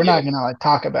your Yeah, we're not opinion. going to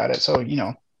talk about it. So,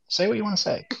 say what you want to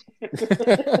say.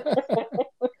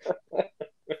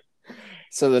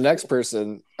 So the next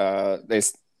person, they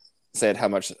said how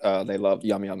much they love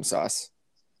Yum Yum sauce.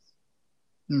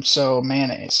 So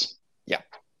mayonnaise.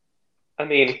 I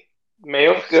mean,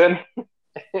 mayo's good.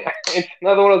 It's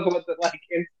another one of those ones that, like,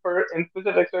 in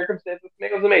specific circumstances,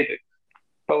 mayo's amazing.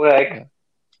 But like, Yeah.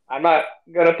 I'm not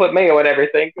gonna put mayo in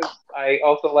everything because I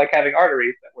also like having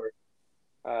arteries that work.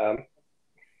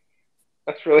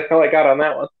 That's really all I got on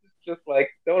that one. Just like,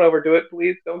 don't overdo it,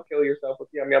 please. Don't kill yourself with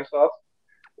yum yum sauce.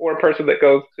 Or a person that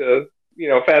goes to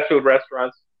fast food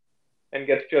restaurants and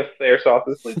gets just their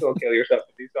sauces. Please don't kill yourself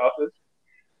with these sauces.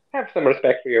 Have some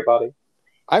respect for your body.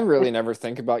 I really never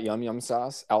think about Yum Yum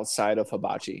sauce outside of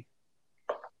hibachi.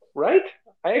 Right?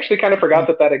 I actually kind of forgot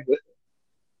that existed.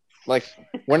 Like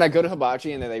when I go to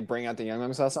hibachi and then they bring out the Yum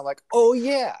Yum sauce, I'm like, oh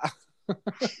yeah.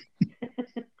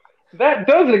 That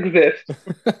does exist.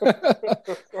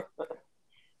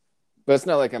 But it's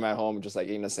not like I'm at home just like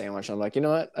eating a sandwich. I'm like, you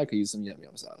know what? I could use some Yum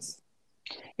Yum sauce.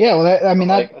 Yeah, well,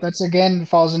 Like, that's again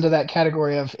falls into that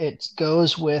category of it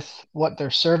goes with what they're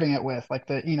serving it with. Like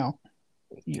Yeah.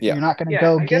 you're not going to yeah,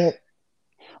 go I guess. get.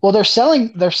 Well, they're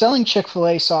selling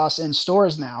Chick-fil-A sauce in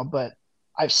stores now, but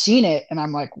I've seen it and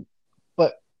I'm like,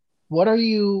 but what are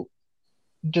you?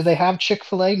 Do they have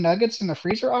Chick-fil-A nuggets in the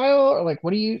freezer aisle, or like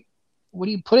what are you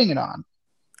putting it on?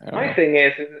 I don't My know. thing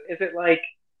is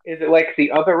it like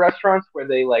the other restaurants where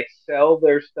they like sell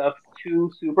their stuff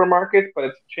to supermarkets, but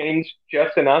it's changed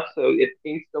just enough so it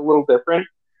tastes a little different,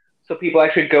 so people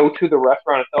actually go to the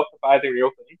restaurant itself to buy the real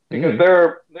thing. Because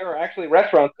there are actually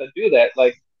restaurants that do that.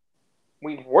 Like,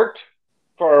 we've worked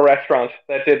for a restaurant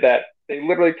that did that. They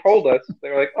literally told us, they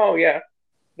were like, "Oh yeah,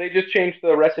 they just changed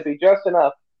the recipe just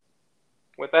enough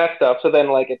with that stuff, so then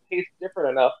like it tastes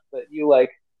different enough that you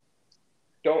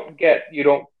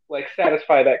don't like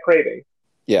satisfy that craving."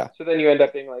 Yeah. So then you end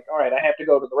up being like, all right, I have to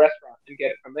go to the restaurant and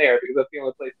get it from there because that's the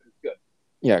only place that is good.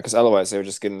 Yeah, because otherwise they would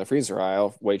just get in the freezer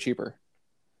aisle way cheaper.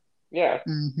 Yeah.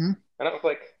 Mm-hmm. And I was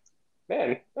like,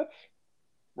 man, that's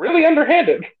really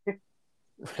underhanded.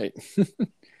 Right.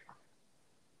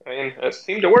 I mean, it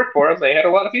seemed to work for them. They had a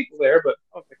lot of people there, but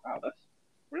I was like, wow, that's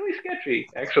really sketchy.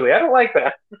 Actually, I don't like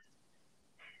that.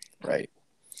 Right.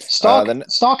 Stalk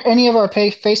any of our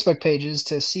Facebook pages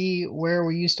to see where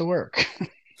we used to work.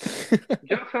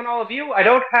 Jokes on all of you. I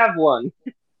don't have one,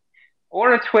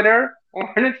 or a Twitter, or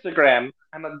an Instagram.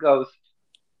 I'm a ghost.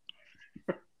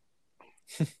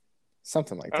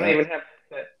 Something like I that. don't even have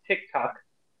that TikTok.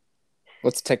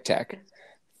 What's Tic Tac?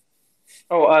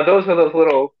 Oh, those are those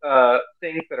little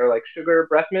things that are like sugar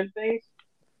breath mint things.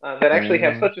 that actually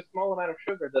have such a small amount of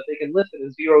sugar that they can list it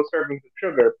as 0 servings of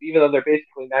sugar, even though they're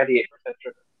basically 98%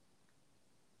 sugar.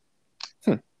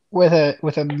 With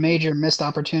a major missed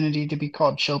opportunity to be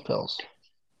called chill pills.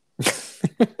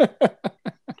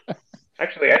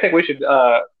 Actually, I think we should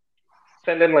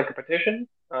send in like a petition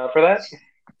for that.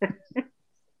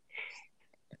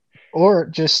 Or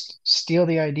just steal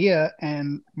the idea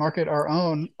and market our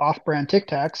own off-brand Tic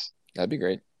Tacs. That'd be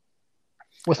great.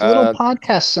 With little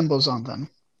podcast symbols on them.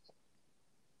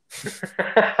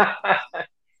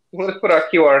 Let's put our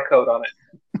QR code on it.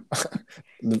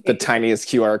 the tiniest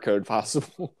QR code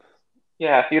possible.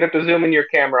 Yeah, you'd have to zoom in your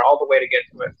camera all the way to get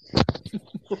to it.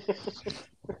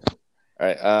 All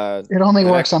right. It only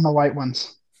works on the white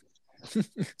ones.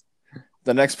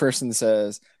 The next person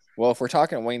says, well, if we're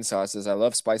talking wing sauces, I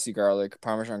love spicy garlic,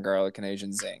 Parmesan garlic, and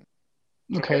Asian zing.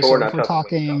 Okay, so if we're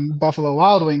talking Buffalo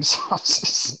Wild Wings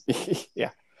sauces.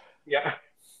 Yeah. Yeah.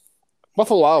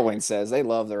 Buffalo Wild Wings says they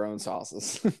love their own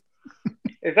sauces.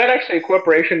 Is that actually a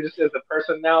corporation just as a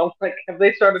person now? Like, have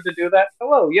they started to do that?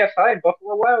 Hello, yes, hi,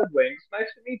 Buffalo Wild Wings. Nice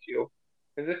to meet you.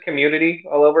 Is this community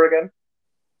all over again?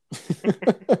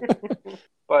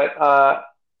 But I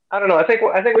don't know. I think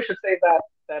we should save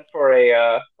that for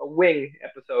a wing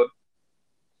episode.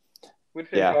 We'd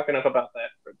say talk enough about that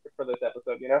for this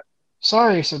episode, you know?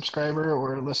 Sorry, subscriber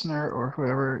or listener or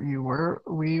whoever you were.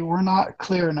 We were not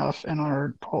clear enough in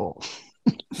our poll.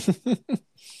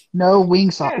 No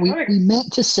wing sauce. We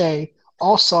meant to say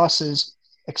all sauces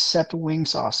except wing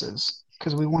sauces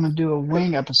because we want to do a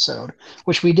wing episode,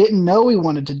 which we didn't know we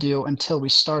wanted to do until we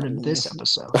started this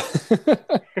episode.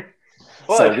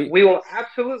 But we will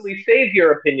absolutely save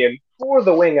your opinion for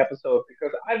the wing episode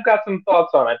because I've got some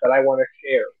thoughts on it that I want to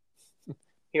share.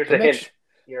 Here's a hint.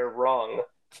 You're wrong.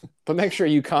 But make sure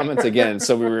you comment again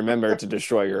so we remember to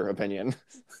destroy your opinion.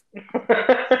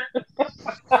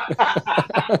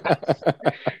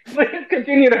 Please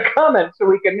continue to comment so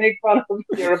we can make fun of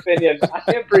your opinion.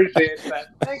 I appreciate that.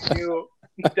 Thank you,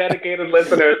 dedicated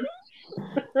listeners.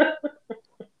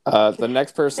 The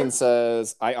next person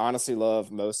says, I honestly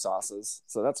love most sauces.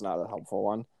 So that's not a helpful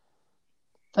one.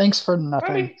 Thanks for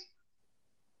nothing.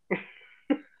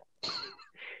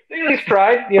 He's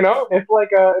tried, you know. It's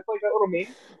like a little meme.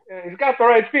 He's got the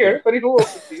right fear, but he's a little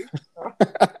confused.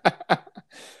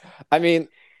 I mean,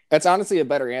 that's honestly a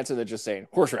better answer than just saying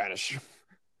horseradish.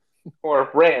 Or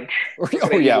ranch.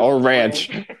 Or ranch.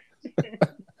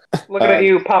 Looking at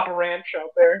you, Papa Ranch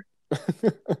out there.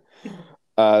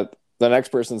 The next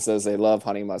person says they love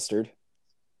honey mustard.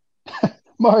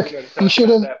 Mark, you should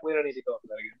have. We don't need to go over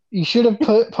that again. You should have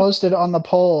posted on the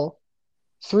poll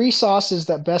 3 sauces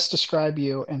that best describe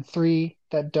you and 3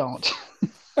 that don't.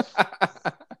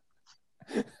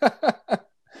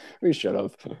 We should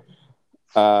have.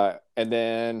 And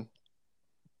then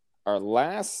our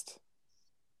last,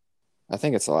 I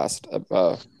think it's the last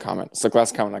comment. It's the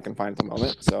last comment I can find at the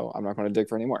moment, so I'm not going to dig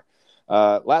for any more.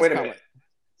 Last Wait a comment.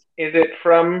 Minute. Is it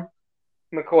from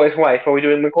McCoy's wife? Are we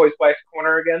doing McCoy's wife's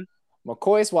corner again?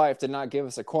 McCoy's wife did not give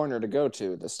us a corner to go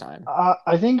to this time.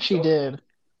 I think she did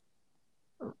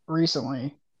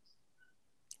recently.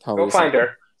 Go find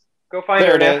her. Go find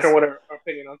her and ask her what her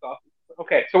opinion on sauce is.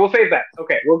 Okay, so we'll save that.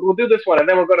 Okay, we'll do this one and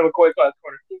then we'll go to McCoy's wife's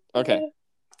corner. Okay.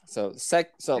 So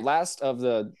last of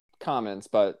the comments,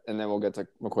 and then we'll get to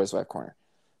McCoy's wife corner.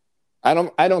 I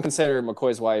don't consider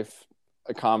McCoy's wife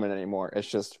a comment anymore. It's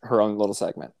just her own little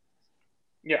segment.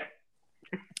 Yeah.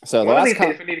 So one of these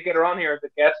days we need to get her on here as a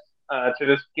guest to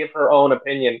just give her own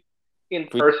opinion in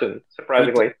person.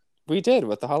 Surprisingly, we did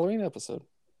with the Halloween episode.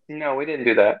 No, we didn't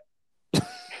do that.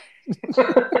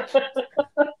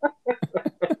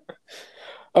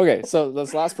 Okay, so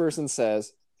this last person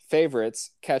says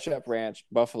favorites: ketchup, ranch,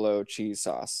 buffalo, cheese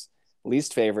sauce.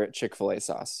 Least favorite: Chick-fil-A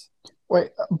sauce.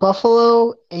 Wait,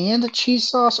 buffalo and cheese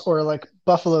sauce, or like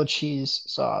buffalo cheese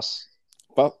sauce?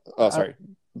 Sorry,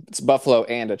 it's buffalo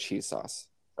and a cheese sauce.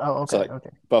 Oh, okay, okay.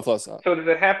 Buffalo sauce. So does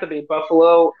it have to be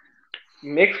buffalo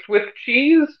mixed with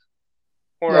cheese,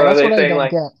 or are they saying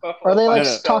like? Are they like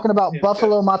talking about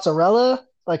buffalo mozzarella,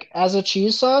 like as a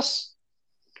cheese sauce?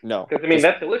 No, because I mean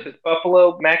that's delicious.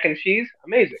 Buffalo mac and cheese,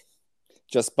 amazing.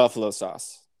 Just buffalo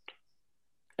sauce,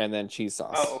 and then cheese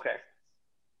sauce. Oh, okay.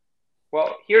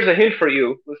 Well, here's a hint for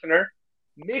you, listener.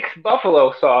 Mix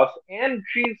buffalo sauce and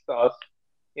cheese sauce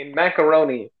in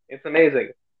macaroni. It's amazing.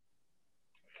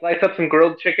 Slice up some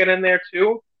grilled chicken in there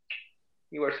too.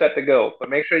 You are set to go. But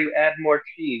make sure you add more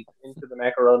cheese into the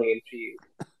macaroni and cheese.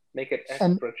 Make it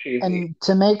extra cheesy. And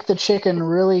to make the chicken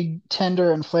really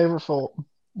tender and flavorful,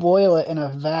 boil it in a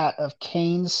vat of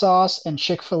cane sauce and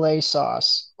Chick-fil-A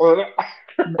sauce.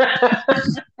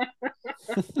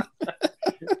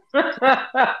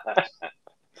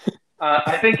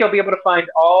 I think you'll be able to find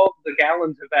all the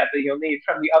gallons of that you'll need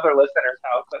from the other listener's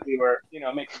house that we were,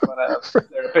 making fun of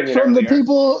their opinion from earlier.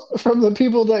 the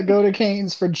people that go to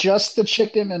Cane's for just the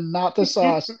chicken and not the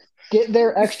sauce, get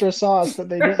their extra sauce that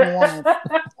they didn't want.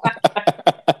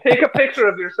 Take a picture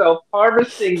of yourself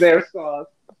harvesting their sauce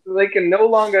so they can no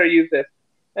longer use it.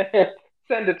 And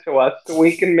send it to us so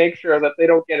we can make sure that they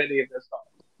don't get any of this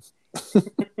sauce.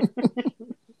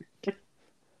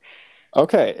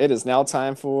 Okay, it is now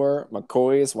time for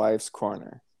McCoy's Wife's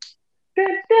Corner.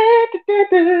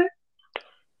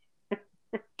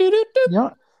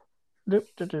 Yeah.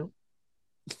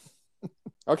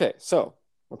 Okay, so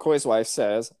McCoy's wife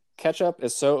says, ketchup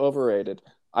is so overrated.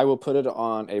 I will put it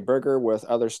on a burger with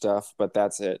other stuff, but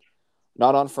that's it.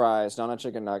 Not on fries, not on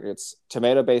chicken nuggets.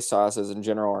 Tomato-based sauces in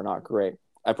general are not great.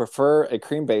 I prefer a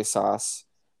cream-based sauce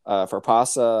for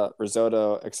pasta,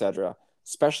 risotto, etc.,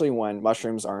 especially when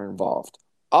mushrooms are involved.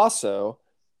 Also,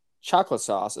 chocolate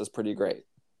sauce is pretty great.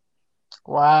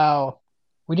 Wow.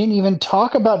 We didn't even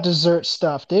talk about dessert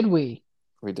stuff, did we?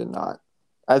 We did not.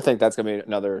 I think that's going to be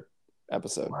another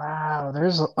episode. Wow,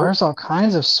 there's all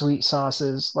kinds of sweet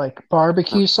sauces, like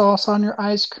barbecue sauce on your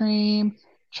ice cream,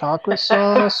 chocolate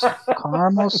sauce,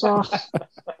 caramel sauce.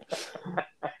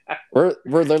 We're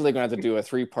literally going to have to do a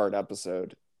 3-part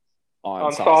episode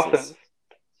on sauces.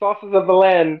 Sauces of the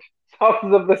land,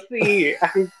 sauces of the sea,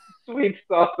 and sweet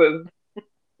sauces.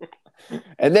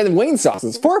 And then wing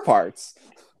sauces, 4 parts.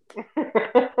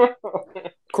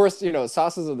 Of course,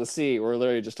 sauces of the sea, we're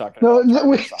literally just talking about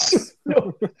sauce.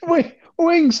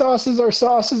 Wing sauces are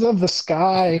sauces of the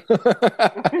sky.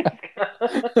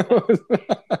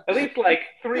 At least like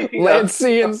 3 feet Land, up.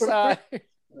 sea, and sky.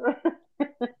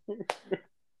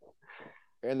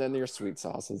 And then your sweet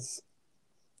sauces.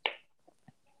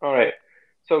 All right.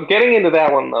 So getting into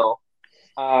that one, though,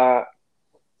 I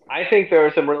think there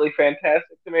are some really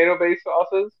fantastic tomato-based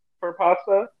sauces for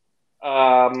pasta.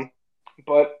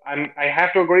 But I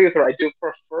have to agree with her. I do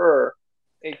prefer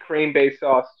a cream-based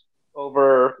sauce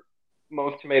over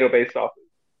most tomato-based sauces.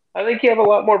 I think you have a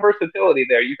lot more versatility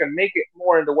there. You can make it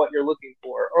more into what you're looking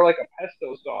for. Or like a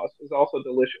pesto sauce is also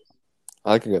delicious.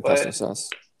 I like a good pesto sauce.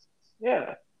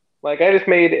 Yeah. Like I just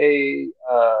made a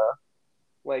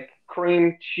like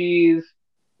cream cheese,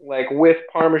 like with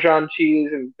Parmesan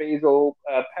cheese and basil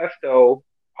pesto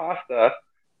pasta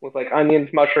with like onions,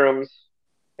 mushrooms,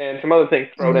 and some other things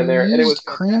thrown in there. And it was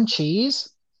cream cheese?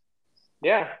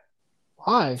 Yeah.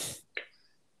 Why?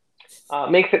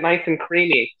 Makes it nice and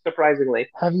creamy, surprisingly.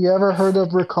 Have you ever heard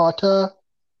of ricotta?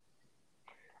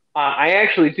 I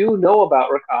actually do know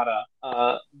about ricotta,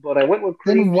 but I went with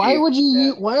cream cheese. Then why would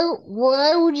you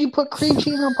why would you put cream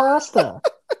cheese on pasta?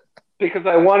 Because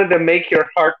I wanted to make your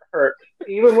heart hurt.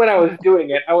 Even when I was doing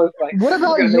it, I was like, what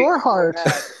about your heart?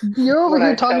 You're over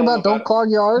here talking about don't clog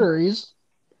your arteries.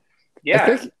 Yeah,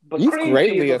 I think you've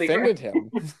greatly offended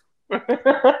him.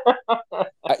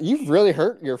 You've really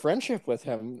hurt your friendship with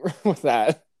him with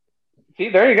that. See,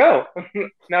 there you go.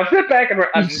 Now sit back and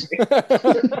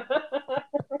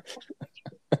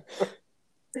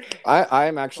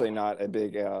I'm actually not a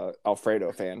big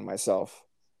Alfredo fan myself.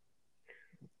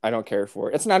 I don't care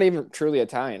for it. It's not even truly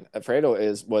Italian. Alfredo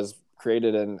was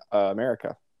created in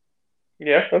America.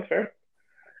 Yeah, that's fair.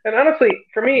 And honestly,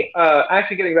 for me,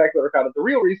 actually getting back to the ricotta, the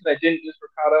real reason I didn't use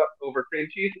ricotta over cream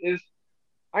cheese is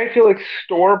I feel like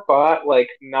store-bought, like,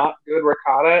 not good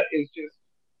ricotta is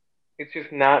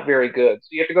just not very good. So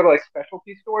you have to go to, like,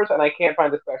 specialty stores, and I can't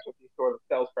find a specialty store that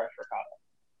sells fresh ricotta.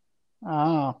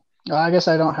 Oh, I guess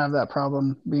I don't have that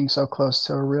problem being so close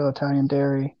to a real Italian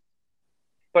dairy.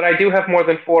 But I do have more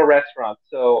than 4 restaurants,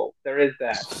 so there is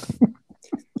that.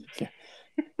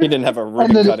 He didn't have a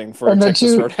ribbon cutting for a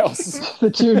Texas Roadhouse. The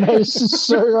 2 nicest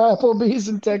Applebee's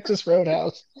and Texas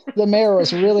Roadhouse. The mayor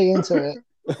was really into it.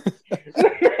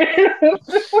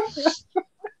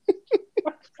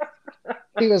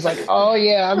 He was like, "Oh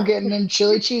yeah, I'm getting them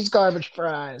chili cheese garbage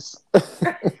fries."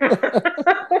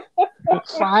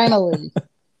 Finally,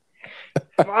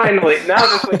 now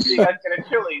this way you guys get a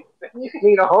chili. You can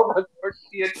eat a whole bunch of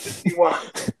tortillas if you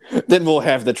want. Then we'll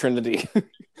have the Trinity.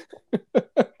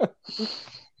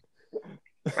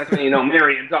 That's when you know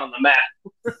Marion's on the map.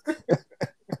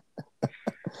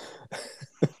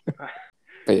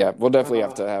 But yeah, we'll definitely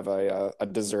have to have a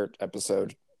dessert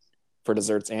episode for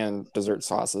desserts and dessert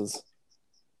sauces.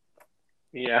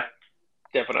 Yeah,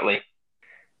 definitely.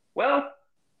 Well,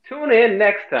 tune in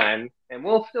next time, and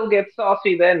we'll still get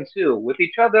saucy then too, with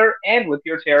each other and with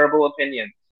your terrible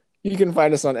opinions. You can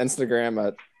find us on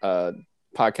Instagram at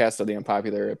Podcast of the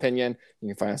Unpopular Opinion. You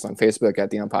can find us on Facebook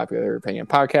at the Unpopular Opinion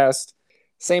Podcast.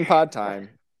 Same pod time,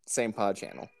 same pod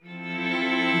channel.